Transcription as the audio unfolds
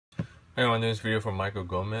Anyway, in this video from Michael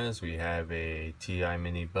Gomez, we have a TI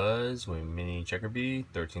Mini Buzz with mini checker bead,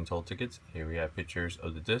 13 total tickets. Here we have pictures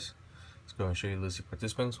of the disc. Let's go and show you the list of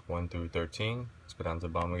participants, 1 through 13. Let's go down to the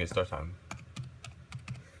bottom and get start time.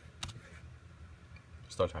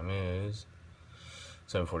 Start time is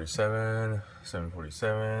 7:47,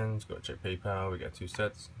 7:47. Let's go check PayPal. We got 2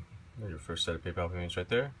 sets. There's your first set of PayPal payments right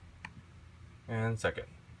there. And second.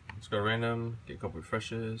 Let's go random, get a couple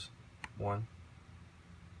refreshes. 1,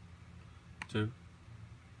 2.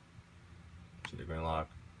 See the green lock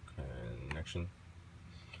connection.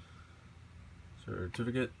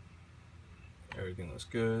 Certificate. Everything looks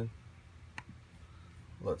good.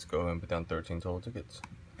 Let's go and put down 13 total tickets.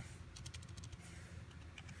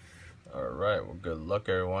 Alright, well, good luck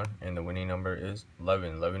everyone. And the winning number is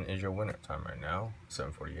 11. 11 is your winner. Time right now,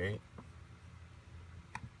 7:48.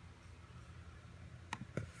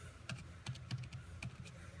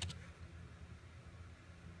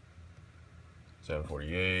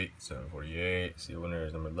 $7:48. See, the winner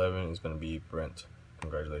is number 11. It's going to be Brent.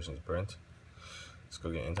 Congratulations, Brent. Let's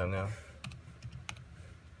go get end time now.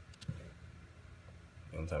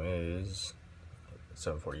 End time is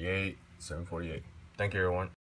 7:48. Thank you, everyone.